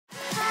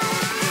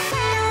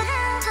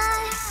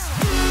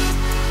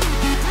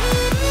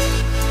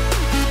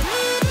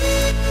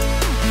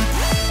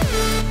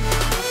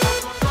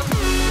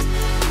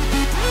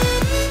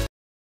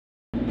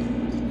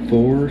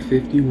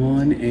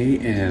9:51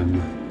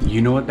 a.m.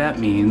 You know what that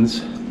means.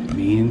 It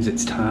means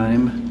it's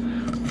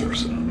time for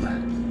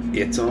some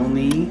It's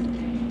Only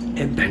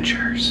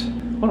adventures.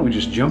 Why don't we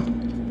just jump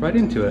right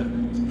into it?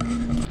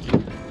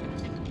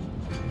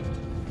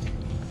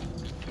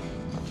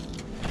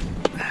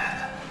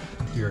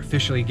 We're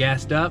officially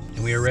gassed up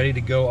and we are ready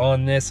to go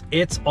on this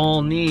It's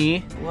All-Knee.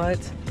 What?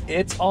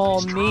 It's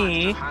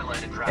All-Knee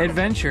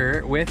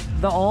adventure with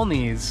the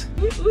All-Knees.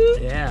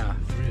 Yeah.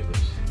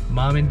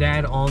 Mom and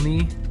Dad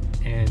All-Knee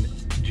and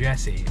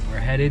Jesse. We're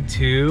headed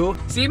to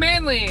see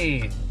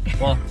Manly.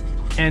 Well,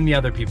 and the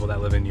other people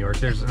that live in New York.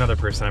 There's another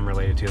person I'm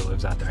related to that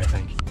lives out there, I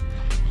think.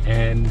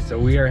 And so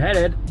we are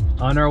headed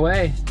on our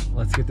way.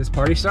 Let's get this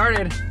party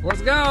started.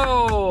 Let's go.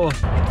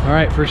 All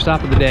right, first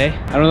stop of the day.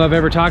 I don't know if I've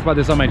ever talked about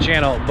this on my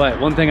channel,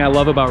 but one thing I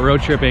love about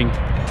road tripping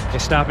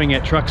is stopping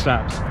at truck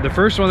stops. The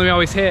first one that we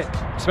always hit,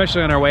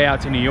 especially on our way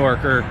out to New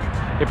York, or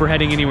if we're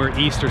heading anywhere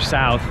east or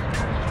south,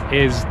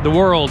 is the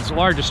world's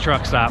largest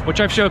truck stop, which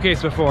I've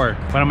showcased before,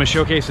 but I'm gonna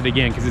showcase it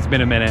again because it's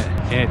been a minute.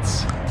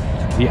 It's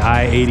the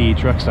I-80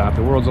 truck stop,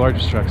 the world's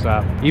largest truck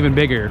stop. Even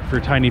bigger for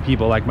tiny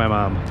people like my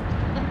mom.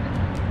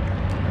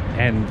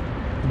 And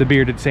the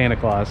bearded Santa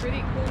Claus.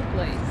 Pretty cool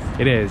place.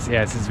 It is,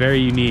 yes, it's very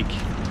unique.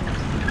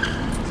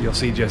 So you'll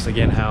see just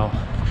again how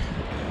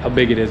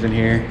big it is in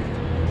here.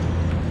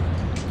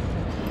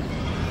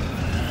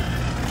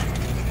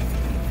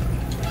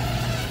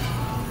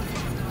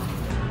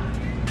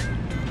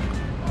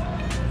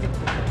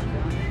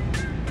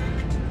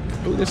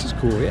 Oh, this is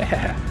cool,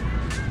 yeah.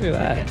 Look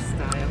at that.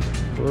 Style.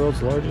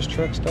 World's largest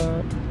truck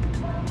stop.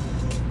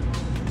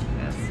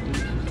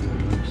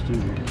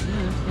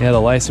 Yeah, the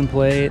license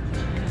plate.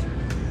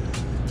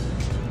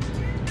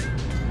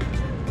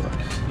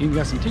 Even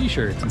got some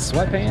t-shirts and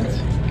sweatpants.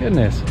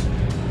 Goodness.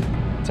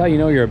 That's how you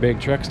know you're a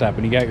big truck stop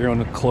when you got your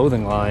own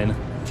clothing line. Look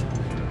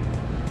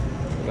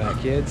at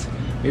that, kids.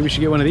 Maybe we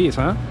should get one of these,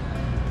 huh?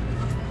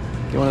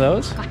 Get one of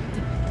those?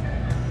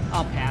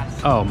 I'll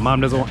pass. Oh,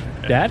 Mom doesn't want...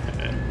 Dad?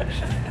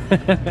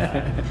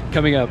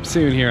 Coming up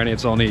soon here on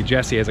It's All Knee,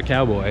 Jesse as a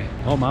cowboy.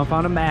 Oh, Mom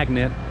found a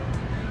magnet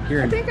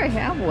here I think I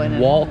have one.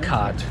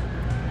 Walcott.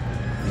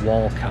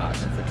 Walcott.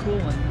 That's a cool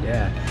one.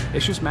 Yeah,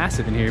 it's just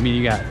massive in here. I mean,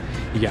 you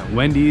got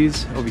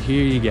Wendy's over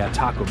here, you got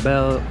Taco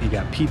Bell, you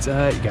got Pizza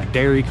Hut, you got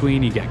Dairy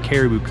Queen, you got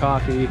Caribou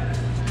Coffee,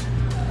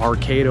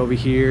 arcade over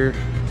here,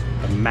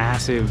 a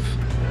massive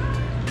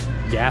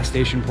gas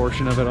station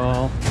portion of it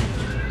all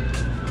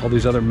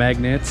these other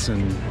magnets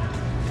and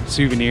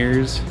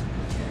souvenirs.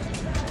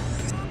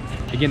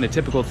 Again, the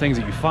typical things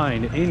that you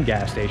find in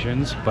gas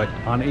stations, but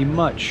on a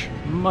much,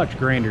 much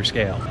grander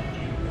scale.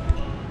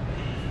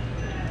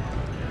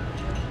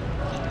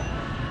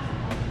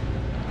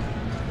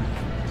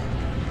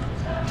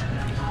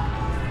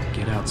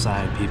 Get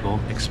outside, people.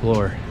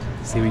 Explore.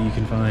 See what you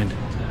can find.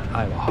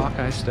 I have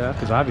Hawkeye stuff,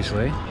 because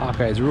obviously,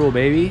 Hawkeye's rule,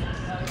 baby.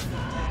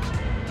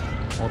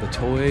 All the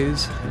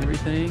toys and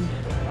everything.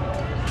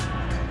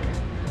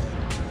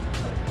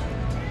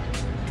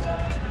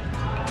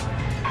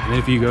 And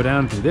if you go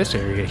down through this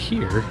area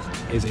here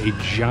is a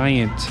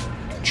giant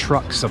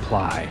truck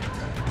supply.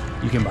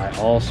 You can buy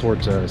all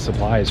sorts of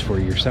supplies for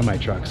your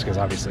semi-trucks because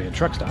obviously a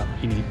truck stop,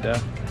 you need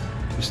the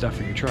stuff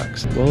for your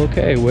trucks. Well,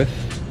 okay, with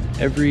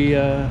every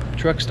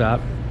truck stop,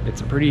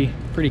 it's a pretty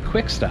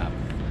quick stop,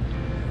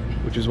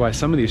 which is why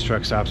some of these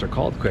truck stops are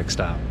called quick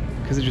stop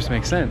because it just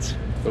makes sense.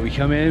 But we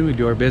come in, we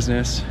do our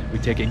business, we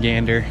take a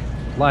gander.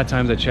 A lot of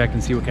times I check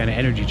and see what kind of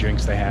energy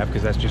drinks they have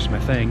because that's just my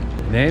thing.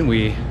 And then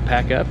we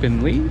pack up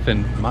and leave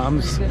and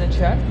Mom's gonna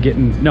check?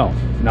 No,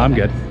 I'm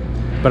good.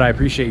 But I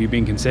appreciate you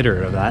being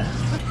considerate of that.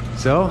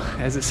 So,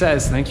 as it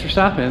says, thanks for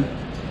stopping.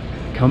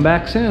 Come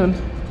back soon.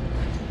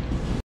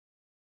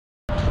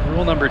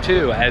 Rule number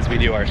 2, as we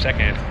do our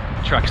second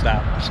truck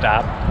stop,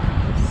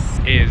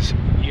 is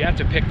you have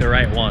to pick the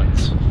right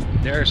ones.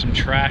 There are some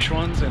trash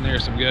ones and there are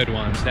some good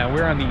ones. Now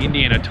we're on the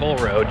Indiana Toll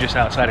Road just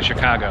outside of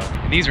Chicago.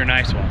 And these are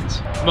nice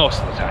ones, most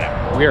of the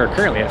time. We are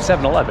currently at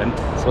 7-Eleven,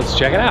 so let's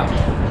check it out.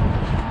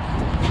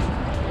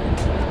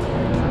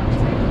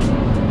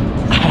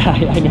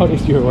 I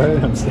noticed you were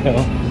wearing them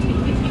still.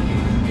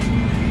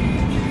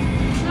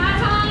 Not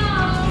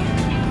home.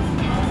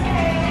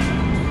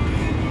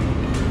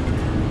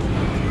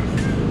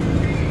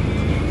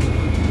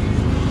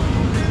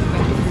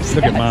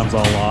 Look at Mom's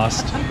all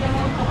lost.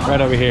 Right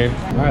over here.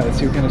 All right, let's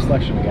see what kind of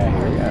selection we got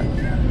here. We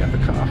got the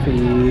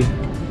coffee,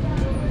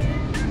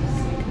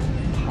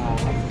 pop,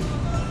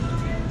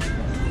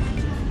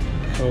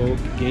 Coke,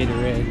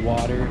 Gatorade,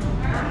 water.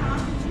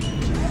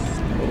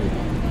 Oh,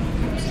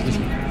 excuse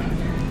me.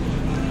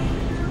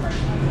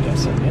 Got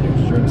some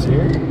energy drinks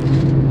here.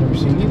 Never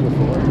seen these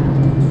before.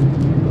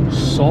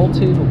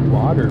 Salted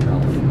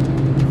watermelon.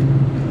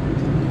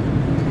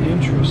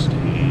 Interesting.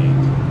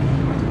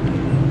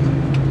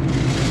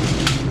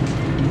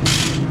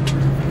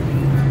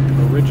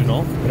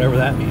 Original, whatever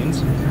that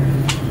means.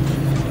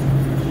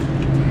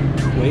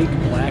 Quake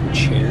Black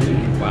Cherry.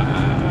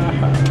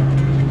 Wow.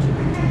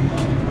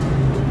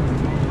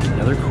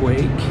 Another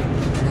Quake.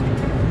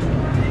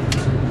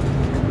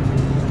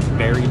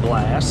 Berry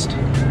Blast.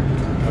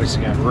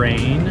 Obviously got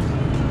rain.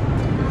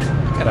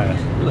 Got a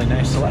really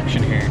nice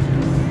selection here.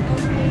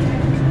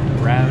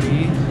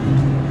 Rowdy.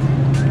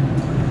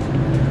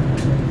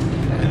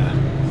 Yeah.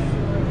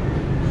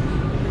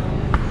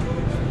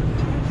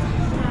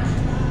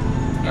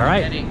 All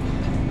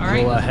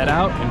right. We'll head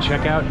out and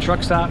check out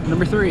truck stop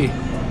number 3.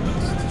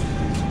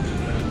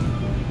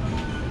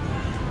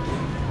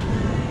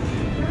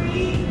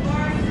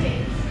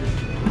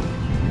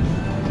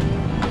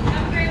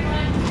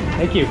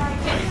 Thank you.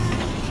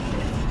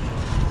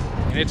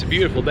 And it's a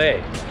beautiful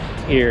day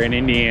here in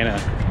Indiana.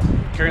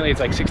 Currently it's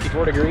like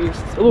 64 degrees.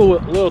 It's a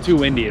little too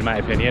windy in my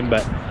opinion,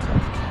 but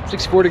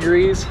 64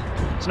 degrees.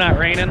 It's not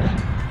raining,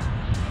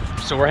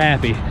 so we're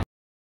happy.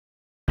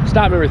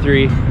 Stop number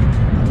 3.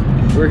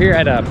 We're here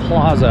at a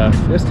plaza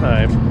this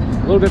time,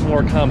 a little bit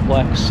more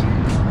complex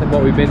than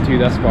what we've been to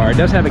thus far. It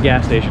does have a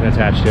gas station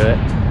attached to it,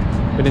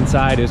 but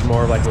inside is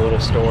more of like a little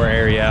store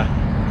area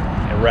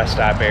and rest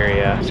stop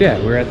area. So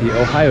yeah, we're at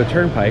the Ohio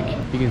Turnpike.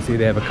 You can see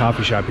they have a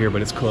coffee shop here,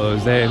 but it's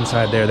closed.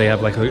 Inside there, they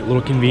have like a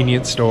little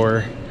convenience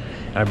store.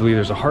 And I believe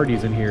there's a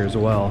Hardee's in here as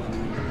well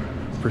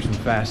for some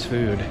fast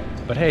food.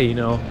 But hey, you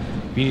know,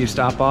 if you need to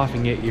stop off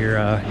and get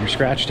your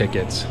scratch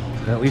tickets,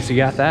 at least you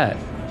got that.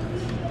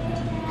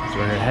 So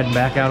we're heading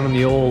back out on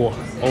the old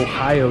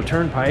Ohio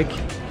Turnpike.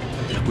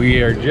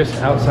 We are just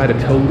outside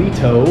of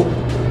Toledo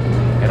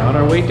and on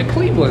our way to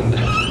Cleveland.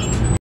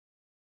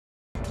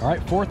 All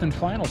right, 4th and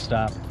final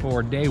stop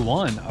for day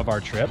 1 of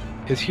our trip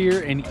is here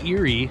in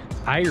Erie,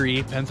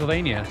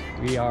 Pennsylvania.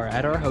 We are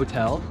at our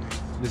hotel.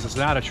 This is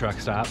not a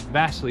truck stop,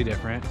 vastly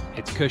different.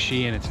 It's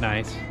cushy and it's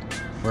nice.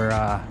 We're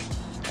at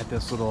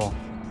this little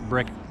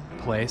brick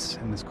place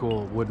in this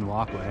cool wooden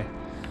walkway.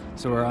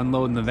 So we're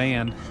unloading the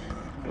van.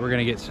 We're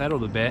gonna get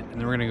settled a bit and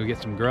then we're gonna go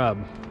get some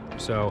grub.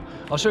 So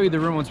I'll show you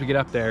the room once we get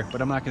up there,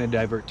 but I'm not gonna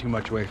divert too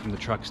much away from the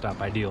truck stop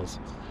ideals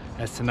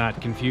as to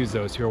not confuse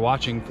those who are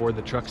watching for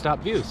the truck stop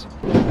views.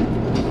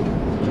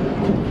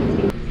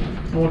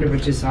 I wonder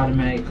if it just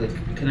automatically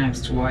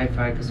connects to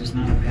Wi-Fi because there's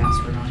not a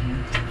password on here.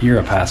 You're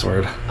a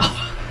password.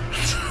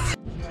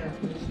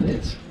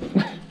 This.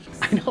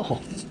 I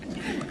know.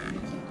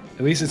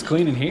 At least it's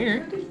clean in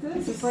here. What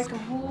is this? It's like a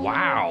whole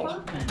Wow.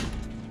 apartment.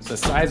 It's the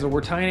size of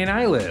where Tiny and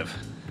I live.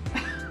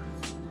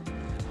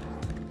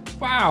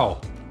 Wow.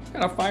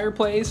 Got a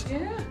fireplace.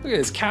 Yeah. Look at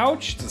this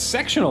couch. It's a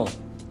sectional.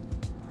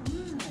 Oh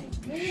my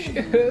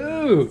goodness.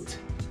 Shoot.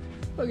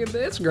 Look at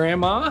this,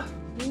 Grandma.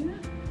 Yeah.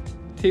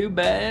 2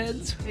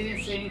 beds. They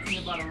didn't say anything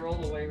about a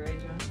rollaway, right,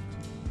 John?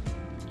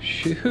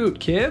 Shoot,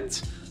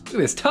 kids. Look at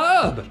this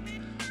tub.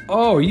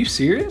 Oh, are you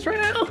serious right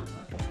now?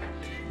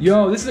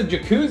 Yo, this is a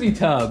jacuzzi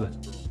tub.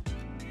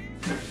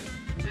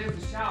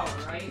 There's a shower,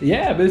 right?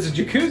 Yeah, but it's a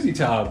jacuzzi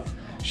tub.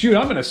 Shoot,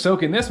 I'm gonna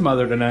soak in this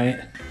mother tonight.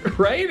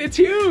 Right? It's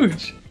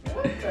huge.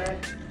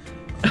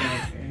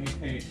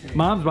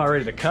 Mom's about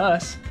ready to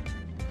cuss.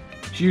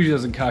 She usually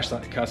doesn't cuss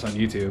on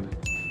YouTube.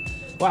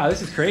 Wow,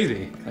 this is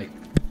crazy. Like,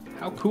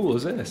 how cool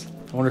is this?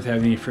 I wonder if they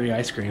have any free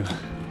ice cream.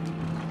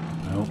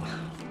 Nope.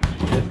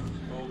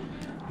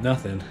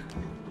 Nothing.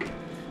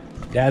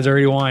 Dad's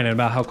already whining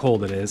about how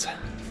cold it is.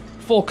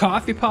 Full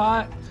coffee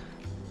pot.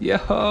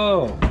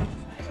 Yo.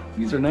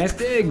 These are nice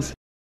digs.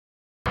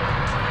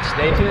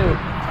 Stay tuned.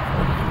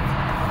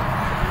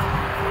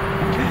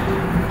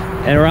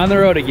 And we're on the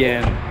road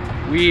again.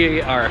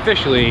 We are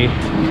officially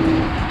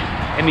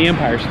in the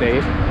Empire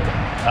State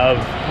of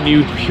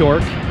New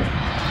York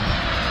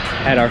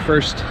at our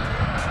first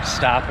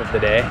stop of the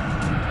day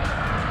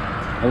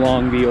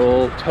along the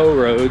old toll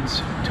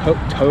roads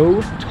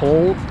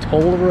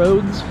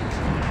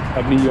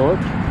of New York.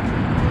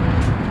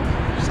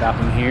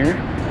 Stopping here.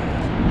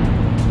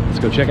 Let's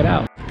go check it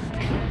out.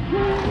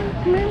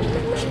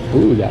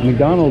 Ooh, we got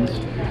McDonald's.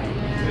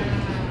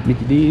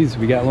 Mickey D's.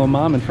 We got little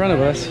mom in front of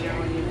us. I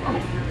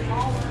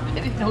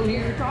didn't know who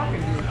you were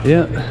talking to.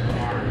 Yeah.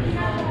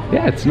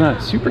 Yeah, it's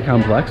not super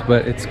complex,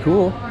 but it's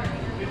cool.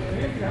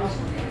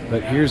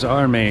 But here's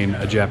our main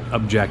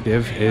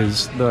objective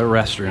is the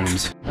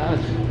restrooms.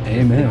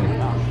 Amen.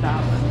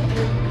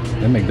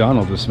 That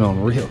McDonald's was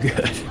smelling real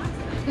good.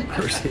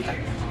 Mercy.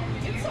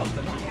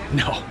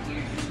 No.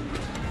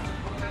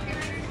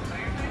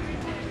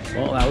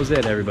 Well, that was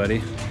it,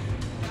 everybody.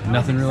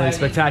 Nothing really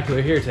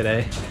spectacular here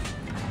today.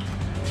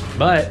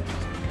 But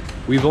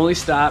we've only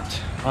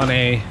stopped on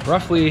a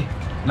roughly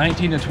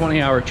 19 to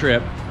 20 hour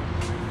trip.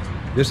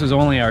 This was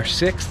only our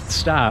 6th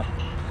stop.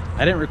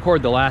 I didn't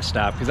record the last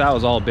stop because that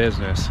was all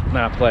business,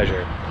 not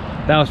pleasure.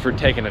 That was for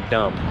taking a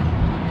dump.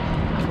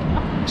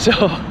 So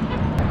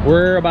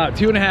we're about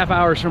 2.5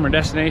 hours from our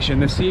destination.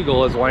 The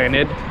Seagull has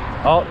landed.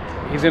 Oh,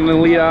 he's gonna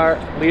lead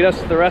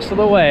us the rest of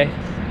the way.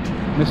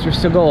 Mr.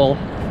 Seagull,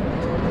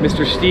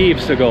 Mr. Steve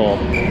Seagull.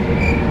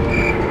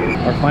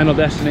 Our final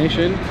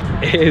destination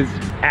is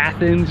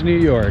Athens, New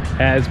York,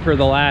 as per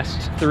the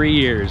last 3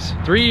 years.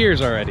 3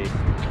 years already.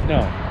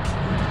 No,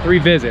 3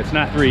 visits,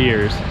 not 3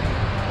 years.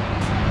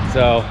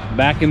 So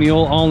back in the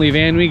old Olney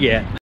van we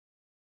get.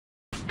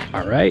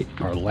 All right,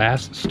 our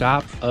last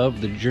stop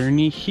of the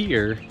journey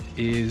here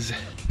is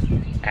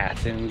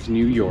Athens,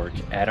 New York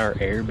at our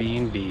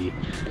Airbnb.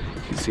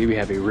 You see we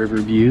have a river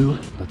view.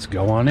 Let's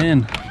go on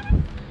in.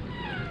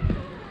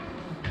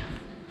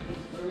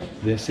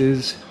 This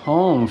is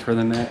home for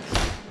the next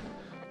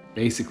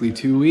basically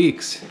 2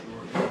 weeks.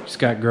 Just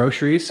got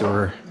groceries, so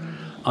we're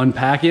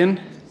unpacking.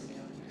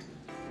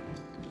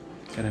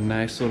 Got a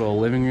nice little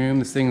living room.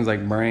 This thing's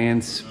like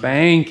brand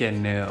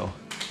spanking new.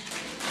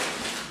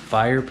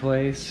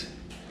 Fireplace.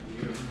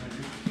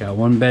 Got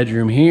 1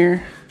 bedroom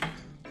here.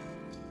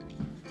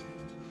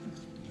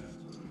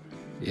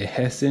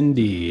 Yes,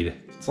 indeed.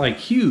 It's like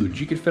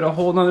huge. You could fit a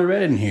whole nother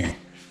bed in here.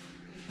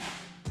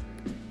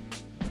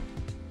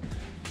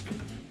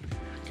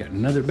 Got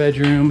another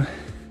bedroom.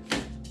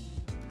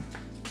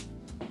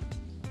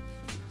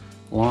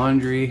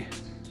 Laundry.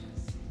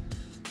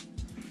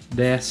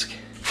 Desk.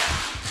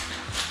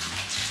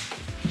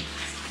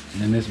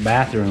 And then this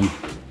bathroom.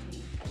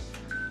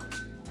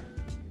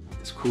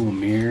 This cool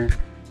mirror.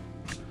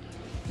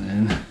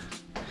 And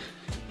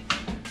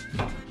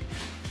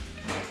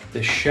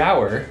the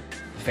shower.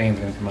 The fan's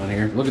gonna come on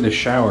here. Look at this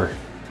shower.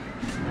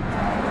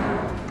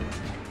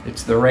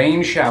 It's the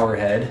rain shower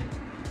head.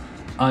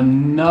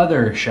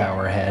 Another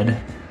shower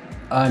head.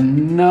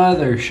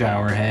 Another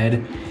shower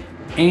head.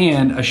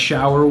 And a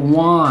shower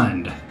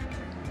wand.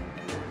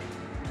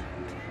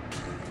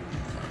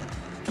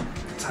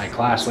 It's high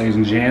class, ladies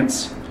and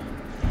gents.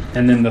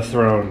 And then the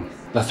throne.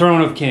 The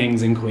throne of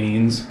kings and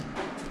queens.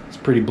 It's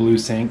pretty blue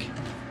sink.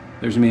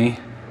 There's me.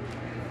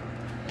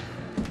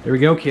 There we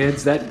go,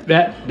 kids.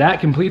 That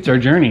completes our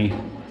journey.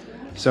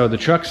 So the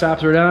truck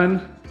stops are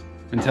done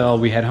until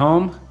we head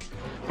home.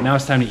 Now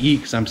it's time to eat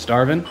because I'm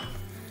starving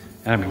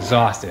and I'm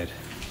exhausted.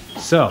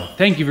 So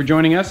thank you for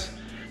joining us.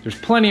 There's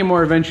plenty of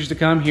more adventures to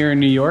come here in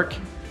New York.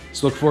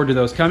 So look forward to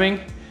those coming.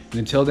 And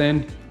until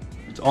then,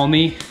 it's all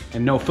me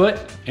and no foot.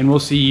 And we'll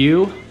see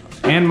you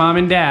and mom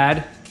and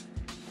dad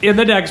in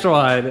the next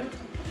one.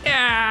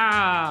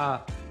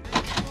 Yeah!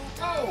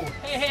 Oh,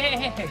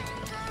 hey.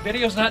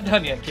 Video's not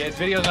done yet, kids.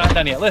 Video's not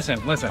done yet. Listen.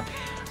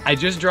 I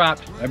just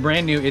dropped a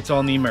brand new It's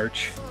All Knee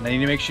merch. And I need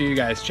to make sure you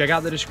guys check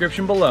out the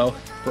description below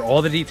for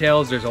all the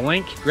details. There's a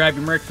link. Grab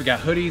your merch. We got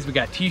hoodies, we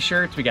got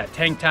t-shirts, we got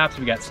tank tops,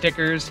 we got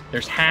stickers,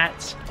 there's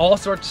hats, all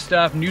sorts of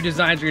stuff. New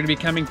designs are gonna be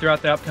coming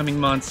throughout the upcoming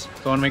months.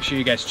 So I wanna make sure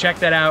you guys check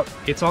that out.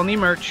 It's All Knee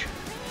merch.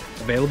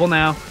 It's available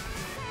now.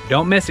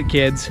 Don't miss it,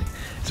 kids.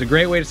 It's a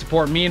great way to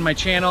support me and my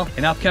channel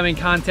and upcoming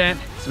content.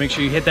 So make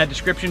sure you hit that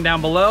description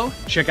down below.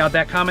 Check out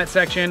that comment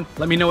section.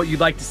 Let me know what you'd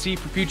like to see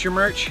for future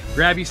merch.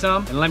 Grab you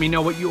some and let me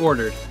know what you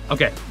ordered.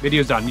 Okay,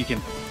 video's done. You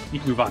can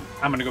move on.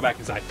 I'm gonna go back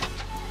inside.